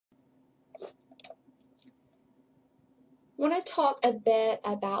want to talk a bit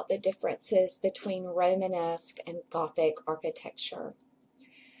about the differences between Romanesque and Gothic architecture.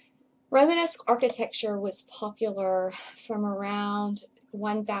 Romanesque architecture was popular from around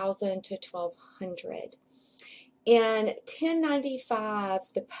 1000 to 1200. In 1095,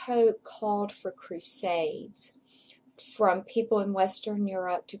 the Pope called for crusades from people in Western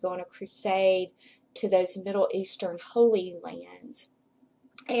Europe to go on a crusade to those Middle Eastern Holy Lands.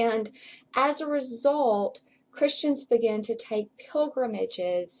 And as a result, Christians began to take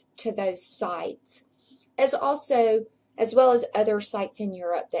pilgrimages to those sites, as well as other sites in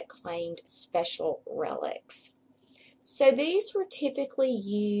Europe that claimed special relics. So these were typically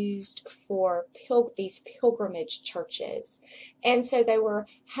used for these pilgrimage churches. And so they were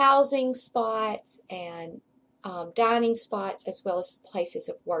housing spots and dining spots as well as places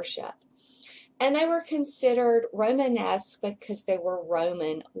of worship. And they were considered Romanesque because they were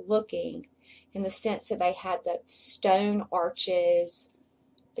Roman looking in the sense that they had the stone arches.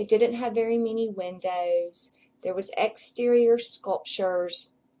 They didn't have very many windows. There was exterior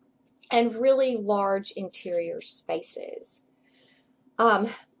sculptures and really large interior spaces.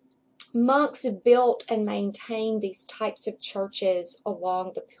 Monks built and maintained these types of churches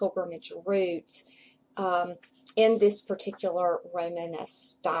along the pilgrimage routes in this particular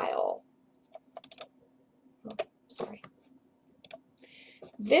Romanesque style. Sorry.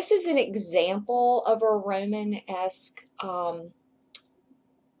 This is an example of a Romanesque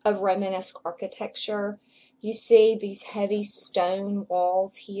architecture. You see these heavy stone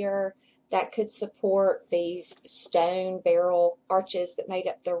walls here that could support these stone barrel arches that made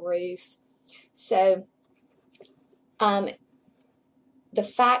up the roof. So the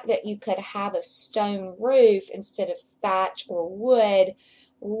fact that you could have a stone roof instead of thatch or wood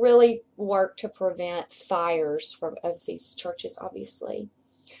really worked to prevent fires of these churches, obviously.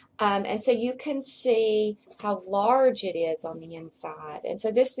 And so you can see how large it is on the inside. And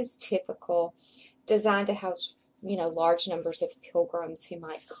so this is typical, designed to house, large numbers of pilgrims who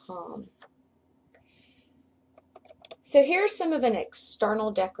might come. So here's some of an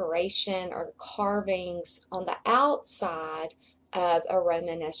external decoration or carvings on the outside of a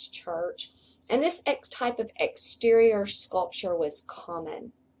Romanesque church. And this type of exterior sculpture was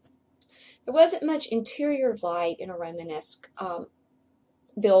common. There wasn't much interior light in a Romanesque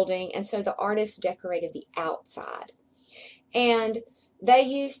building, and so the artists decorated the outside. And they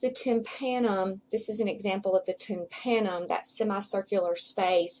used the tympanum. This is an example of the tympanum, that semicircular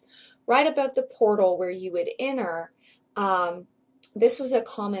space right above the portal where you would enter. This was a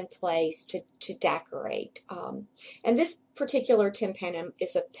common place to decorate. And this particular tympanum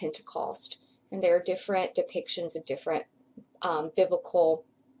is a Pentecost, and there are different depictions of different biblical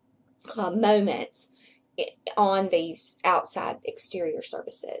moments on these outside exterior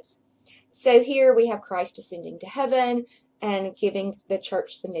services. So here we have Christ ascending to heaven and giving the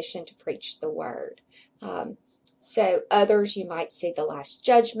church the mission to preach the word. So others, you might see the Last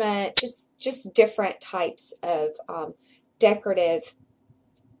Judgment, just different types of decorative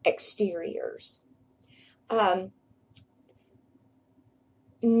exteriors.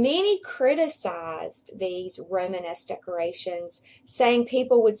 Many criticized these Romanesque decorations, saying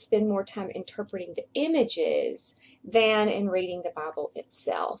people would spend more time interpreting the images than in reading the Bible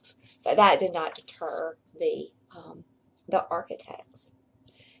itself. But that did not deter the architects.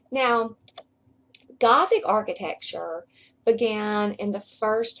 Now, Gothic architecture began in the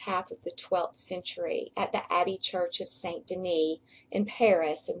first half of the 12th century at the Abbey Church of Saint Denis in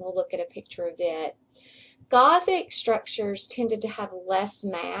Paris, and we'll look at a picture of it. Gothic structures tended to have less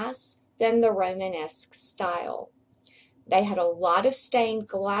mass than the Romanesque style. They had a lot of stained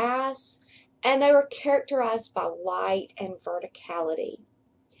glass, and they were characterized by light and verticality.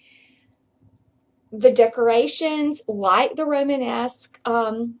 The decorations, like the Romanesque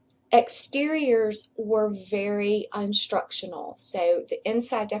exteriors, were very instructional. So the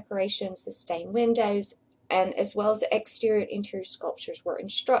inside decorations, the stained windows, and as well as the exterior and interior sculptures were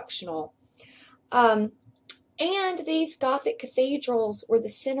instructional. And these Gothic cathedrals were the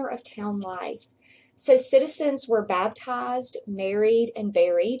center of town life. So citizens were baptized, married, and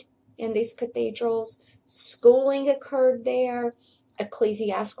buried in these cathedrals. Schooling occurred there.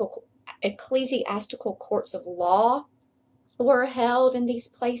 Ecclesiastical courts of law were held in these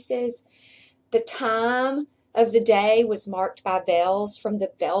places. The time of the day was marked by bells from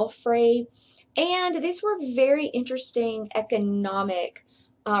the belfry. And these were very interesting economic,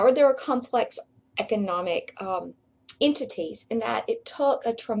 they were complex economic entities, in that it took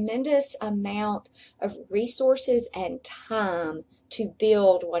a tremendous amount of resources and time to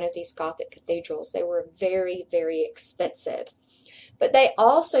build one of these Gothic cathedrals. They were very, very expensive. But they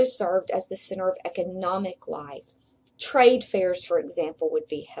also served as the center of economic life. trade fairs, for example, would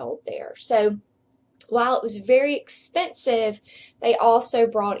be held there. So while it was very expensive, they also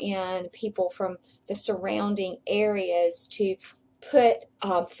brought in people from the surrounding areas to put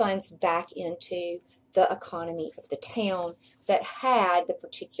funds back into the economy of the town that had the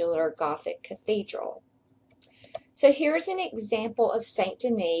particular Gothic cathedral. So here's an example of Saint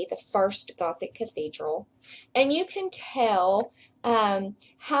Denis, the first Gothic cathedral, and you can tell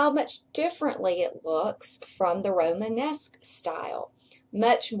how much differently it looks from the Romanesque style.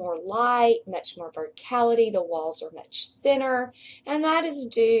 Much more light, much more verticality, the walls are much thinner, and that is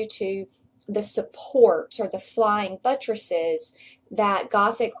due to the supports or the flying buttresses that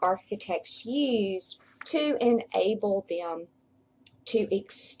Gothic architects used to enable them to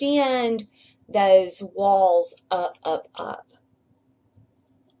extend those walls up, up, up.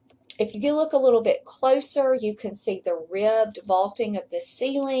 If you look a little bit closer, you can see the ribbed vaulting of the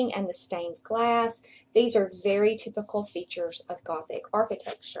ceiling and the stained glass. These are very typical features of Gothic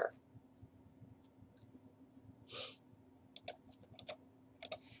architecture.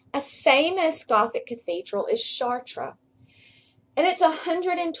 A famous Gothic cathedral is Chartres, and it's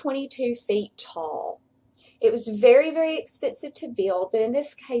 122 feet tall. It was very, very expensive to build, but in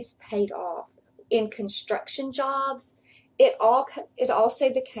this case paid off. In construction jobs, it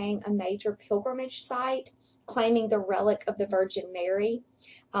also became a major pilgrimage site, claiming the relic of the Virgin Mary,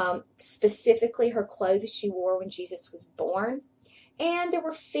 specifically her clothes she wore when Jesus was born. And there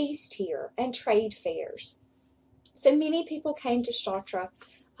were feasts here and trade fairs. So many people came to Chartres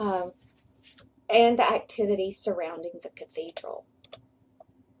and the activities surrounding the cathedral.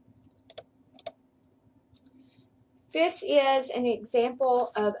 This is an example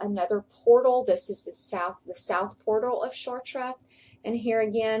of another portal. This is the south portal of Chartres. And here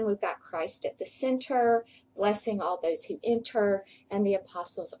again, we've got Christ at the center, blessing all those who enter, and the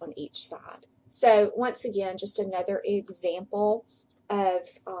apostles on each side. So once again, just another example of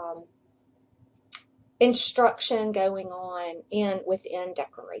instruction going on within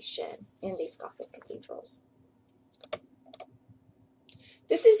decoration in these Gothic cathedrals.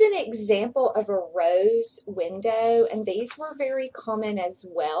 This is an example of a rose window, and these were very common as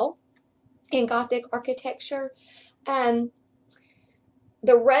well in Gothic architecture. The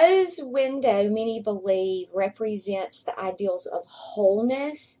rose window, many believe, represents the ideals of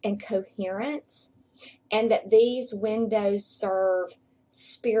wholeness and coherence, and that these windows serve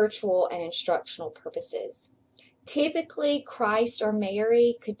spiritual and instructional purposes. Typically, Christ or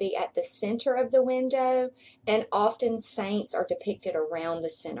Mary could be at the center of the window, and often saints are depicted around the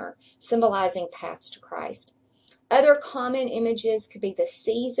center, symbolizing paths to Christ. Other common images could be the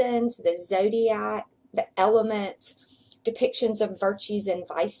seasons, the zodiac, the elements, depictions of virtues and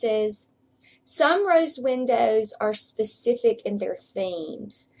vices. Some rose windows are specific in their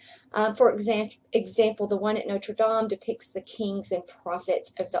themes. For example, the one at Notre Dame depicts the kings and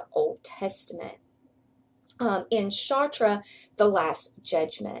prophets of the Old Testament. In Chartres, the Last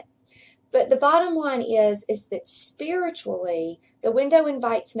Judgment. But the bottom line is that spiritually, the window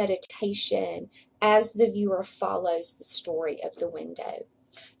invites meditation as the viewer follows the story of the window.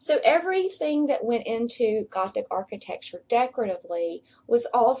 So everything that went into Gothic architecture decoratively was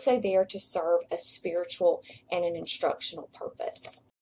also there to serve a spiritual and an instructional purpose.